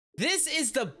This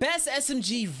is the best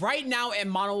SMG right now in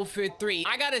Modern Warfare 3.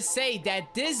 I gotta say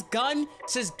that this gun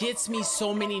just gets me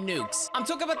so many nukes. I'm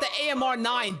talking about the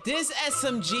AMR9. This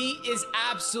SMG is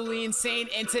absolutely insane.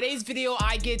 In today's video,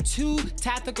 I get 2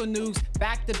 tactical nukes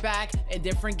back to back in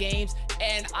different games.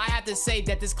 And I have to say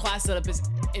that this class setup is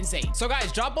insane. So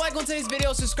guys, drop a like on today's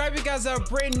video. Subscribe if you guys are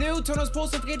brand new. Turn those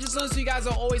post notifications on so you guys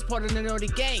are always part of the Naughty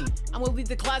gang. I'm gonna leave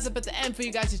the class up at the end for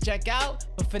you guys to check out.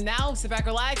 But for now, sit back,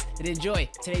 relax, and enjoy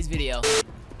today's video.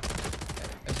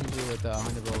 SMG with the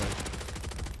 100 bullet.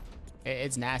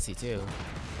 It's nasty too.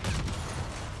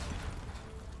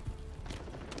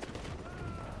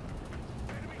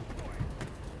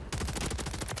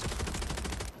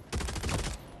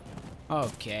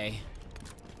 Okay.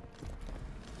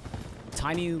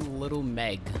 Tiny little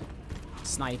Meg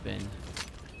sniping.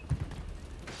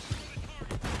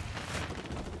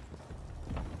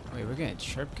 Wait, we're getting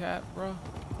chirp cap, bro?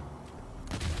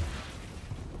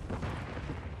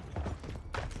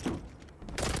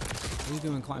 What are you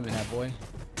doing climbing that, boy?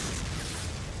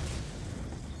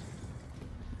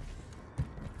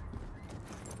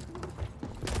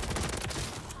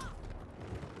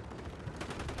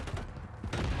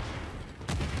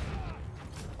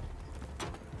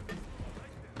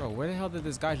 Bro, where the hell did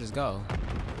this guy just go?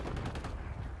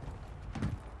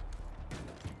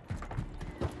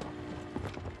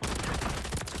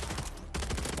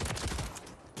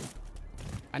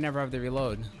 I never have to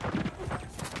reload.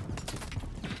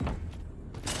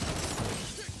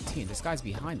 Team, this guy's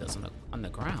behind us on the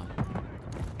ground.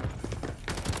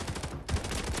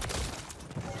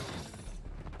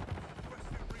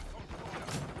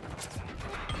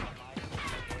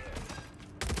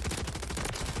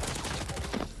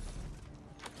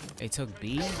 They took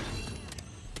B.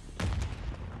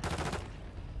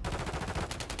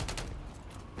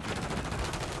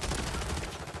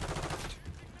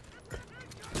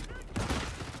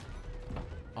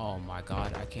 Oh my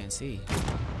God, I can't see.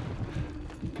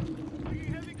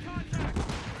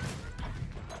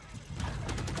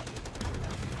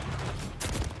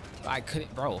 I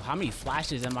couldn't, bro. How many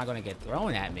flashes am I gonna get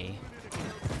thrown at me?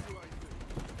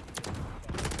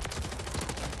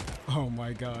 Oh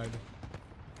my God.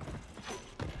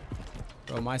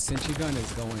 Bro, my sentry gun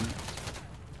is going.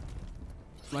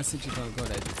 My sentry gun go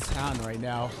to town right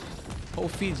now. Whole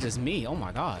feed's just me. Oh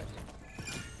my God.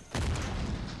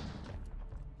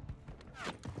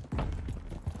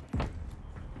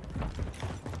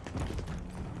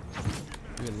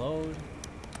 Reload.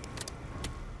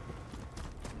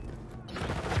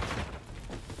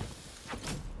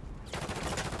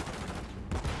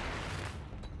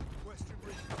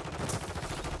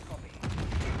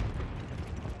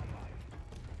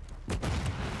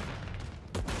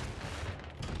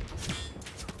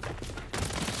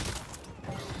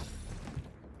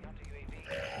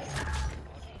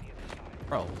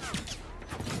 Bro,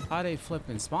 how they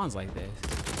flipping spawns like this?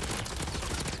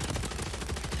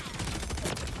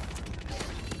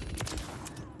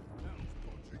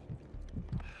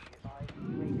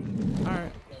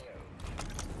 Alright.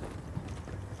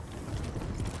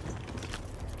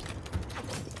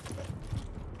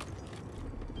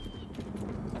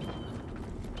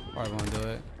 Probably won't do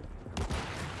it.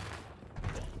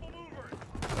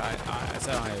 I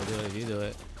said I don't even do it if you do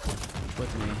it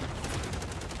with me.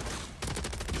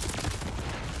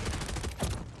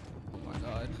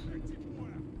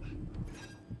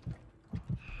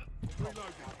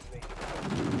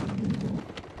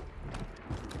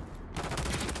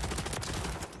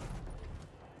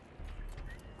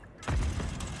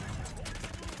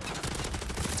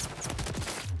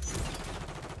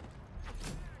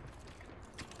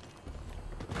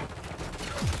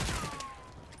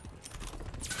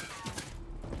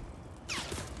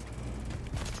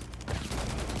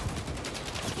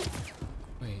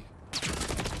 Wait.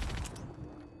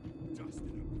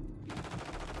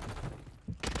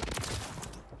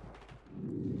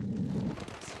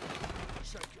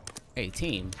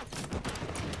 18.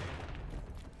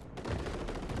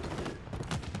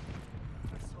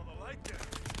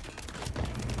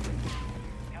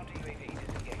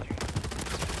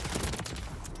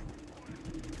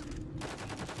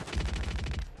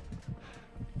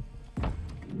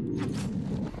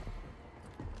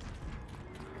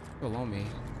 Below me.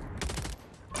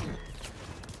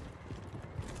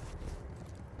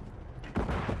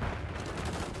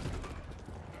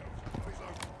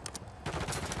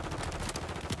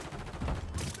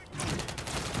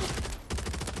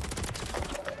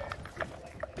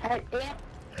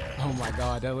 Oh my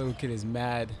God, that little kid is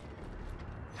mad.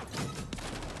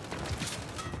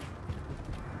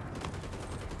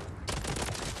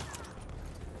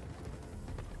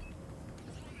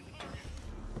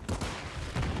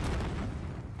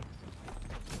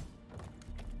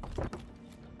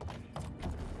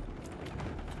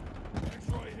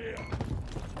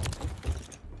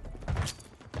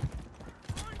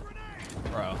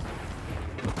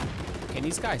 Can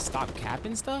these guys stop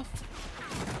capping stuff?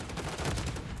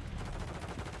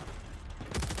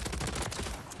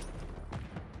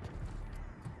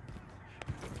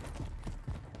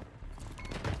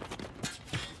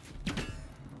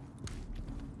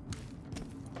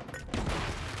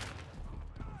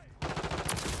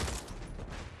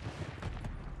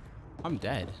 I'm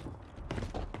dead.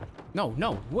 No,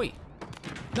 no, wait.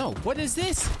 No, what is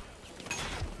this?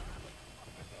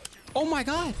 Oh my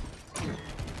god.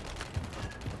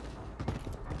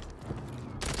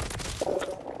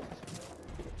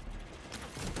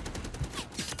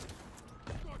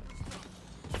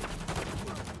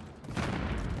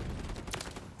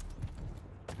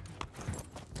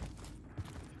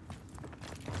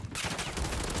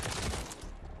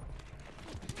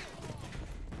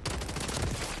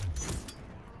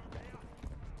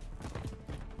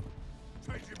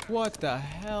 What the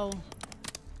hell?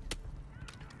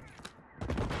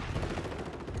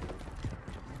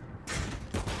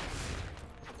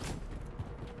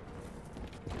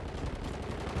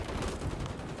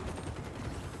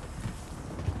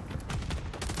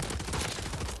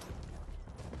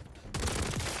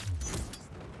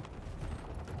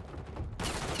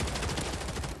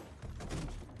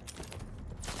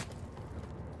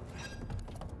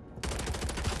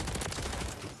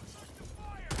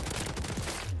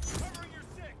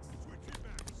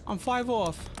 I'm 5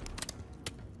 off.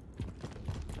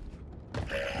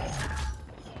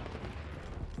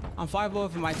 I'm 5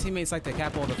 off and my teammates like to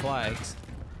cap all the flags.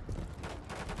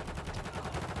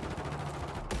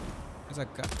 It's like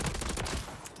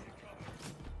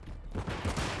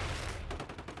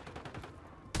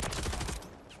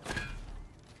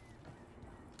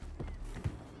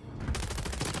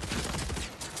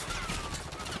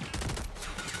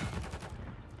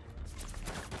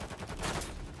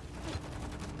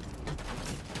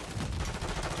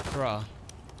bruh.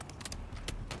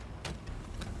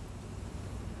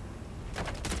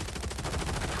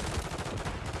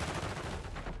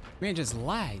 Man just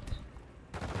lagged.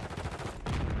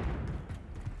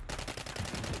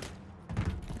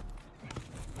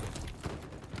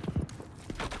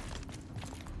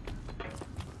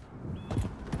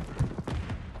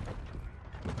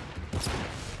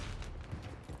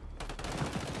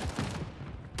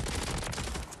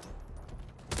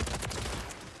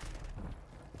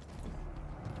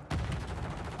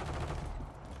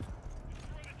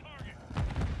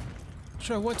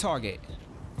 Sure, what target?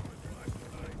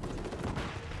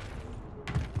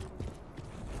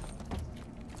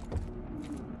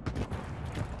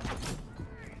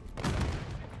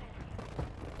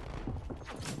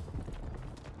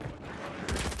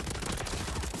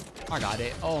 I got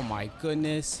it. Oh my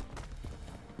goodness.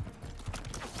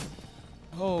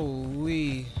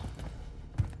 Holy.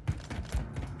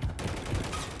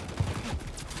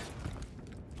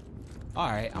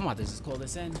 Alright, I'm about to just call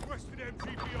this in.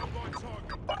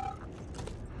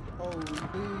 Holy.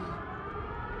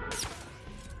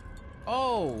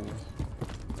 Oh.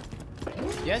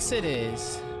 Yes, it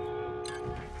is.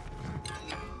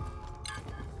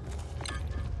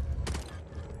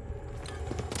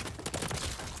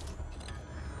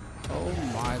 Oh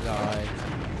my god.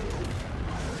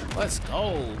 Let's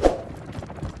go.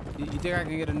 You think I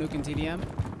can get a nuke in TDM?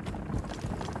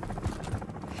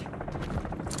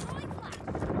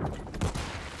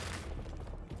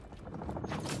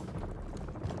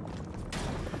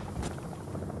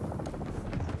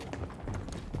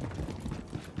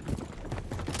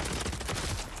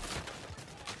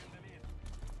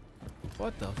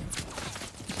 What the?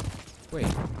 Wait.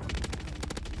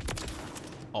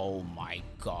 Oh my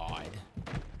god.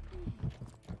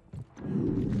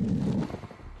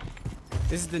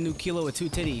 This is the new kilo with 2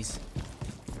 titties.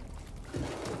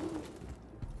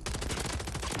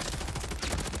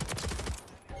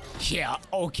 Yeah,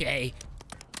 okay.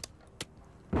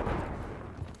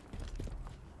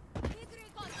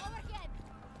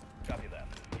 Copy that.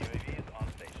 UAV is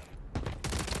on station.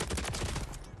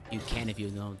 You can if you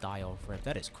don't die off rip.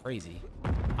 That is crazy.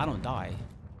 I don't die.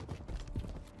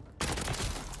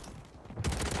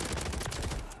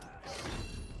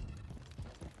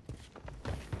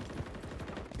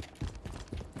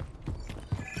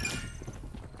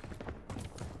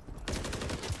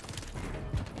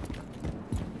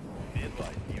 Be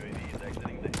advised, UAV is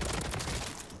exiting the...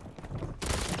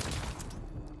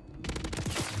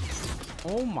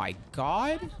 Oh my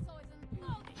god.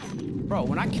 Bro,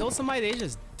 when I kill somebody, they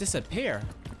just disappear.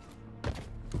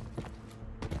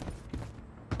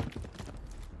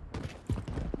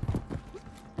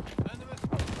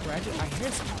 Bro, I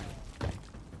hear someone.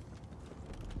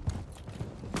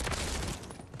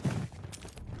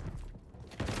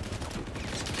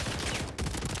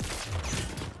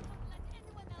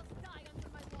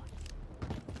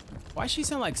 Why she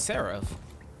sound like Seraph?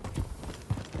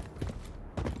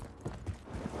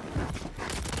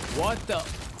 What the?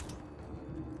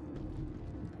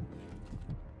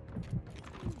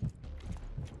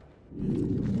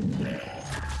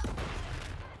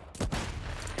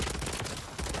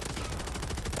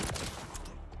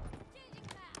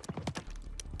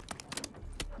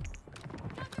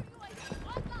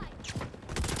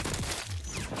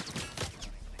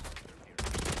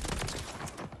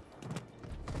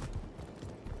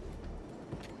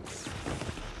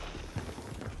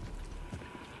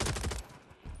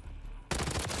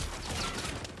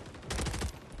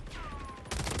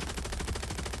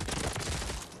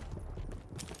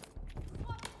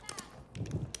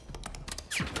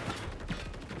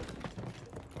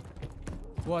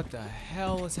 What the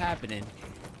hell is happening?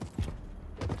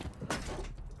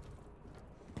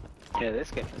 Yeah, this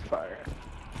game is fire.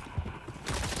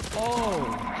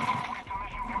 Oh!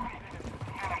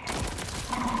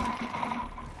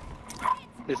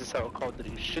 This is how Call of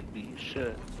Duty should be. You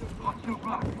should.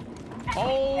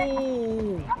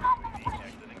 Oh!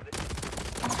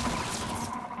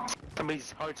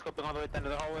 Somebody's hard scoping all the way at the end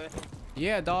of the hallway.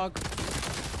 Yeah, dog.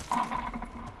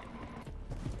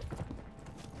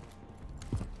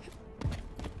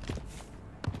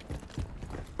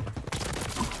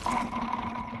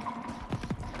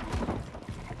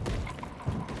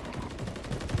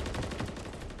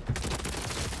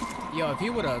 Yo, if he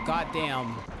would've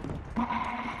goddamn...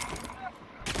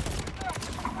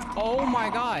 Oh my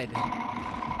god.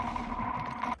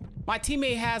 My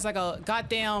teammate has like a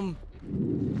goddamn...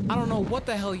 I don't know what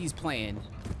the hell he's playing.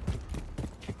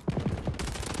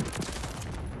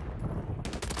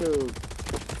 Dude.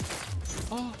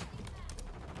 Oh.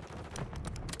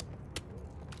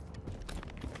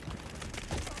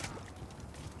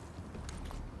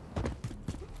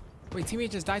 Wait,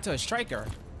 teammate just died to a striker.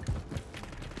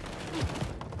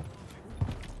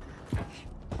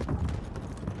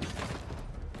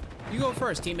 You go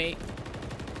first, teammate.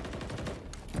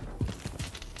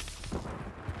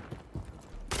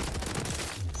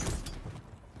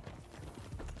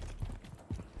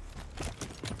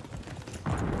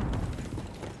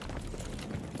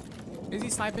 Is he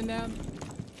sniping down?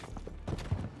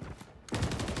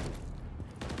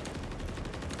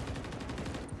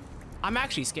 I'm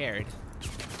actually scared.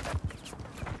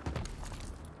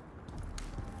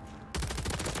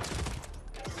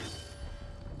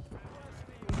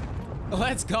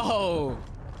 Let's go!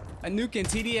 A nuke in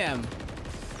TDM.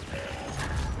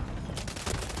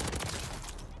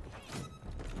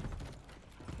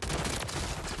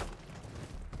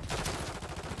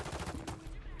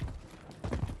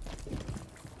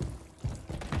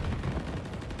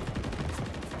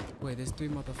 Wait, there's 3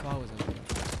 mother flowers up there.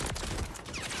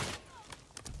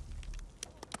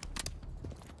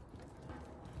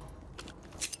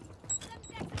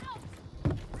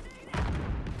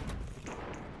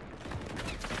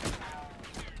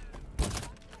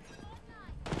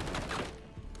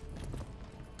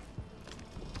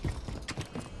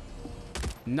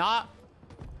 Not.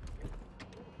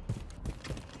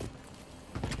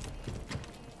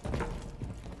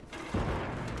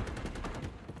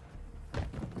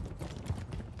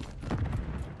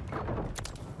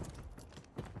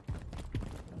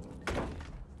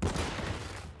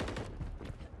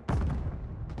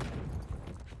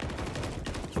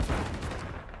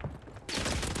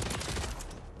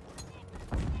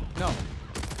 No.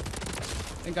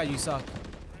 Thank God you suck.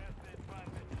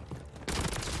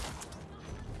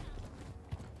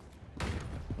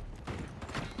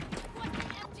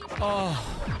 Oh.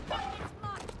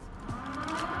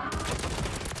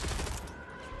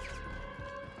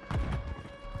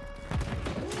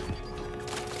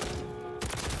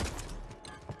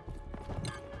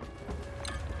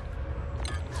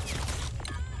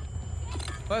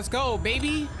 Let's go,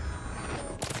 baby.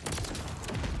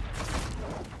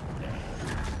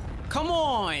 Come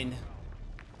on.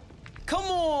 Come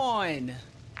on.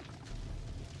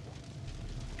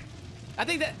 I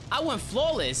think that I went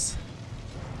flawless.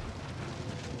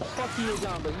 Fuck you,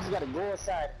 John, but you just gotta go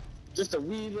inside just a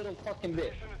wee little fucking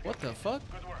bit. What the fuck?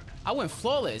 I went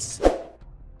flawless.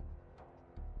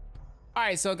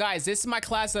 Alright, so guys, this is my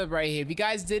class up right here. If you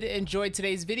guys did enjoy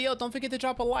today's video, don't forget to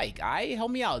drop a like. Alright,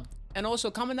 help me out. And also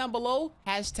comment down below,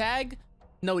 hashtag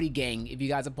Noti Gang if you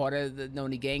guys are part of the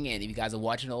Noti Gang and if you guys are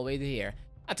watching all the way to here.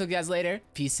 I'll talk to you guys later.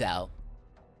 Peace out.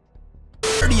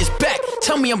 Is back.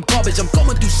 Tell me I'm garbage, I'm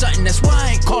going through something, that's why I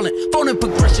ain't calling. Phone and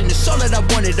progression is all that I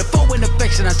wanted. The phone in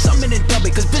affection, I summon and dub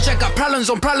it. Cause bitch, I got problems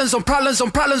on problems on problems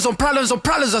on problems on problems on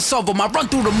problems. I solve them. I run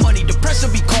through the money, the press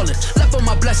will be calling. Left on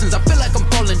my blessings, I feel like I'm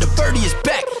falling. The birdie is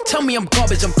back. Tell me I'm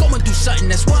garbage, I'm going through something,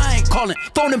 that's why I ain't calling.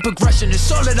 Phone and progression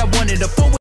is all that I wanted. A phone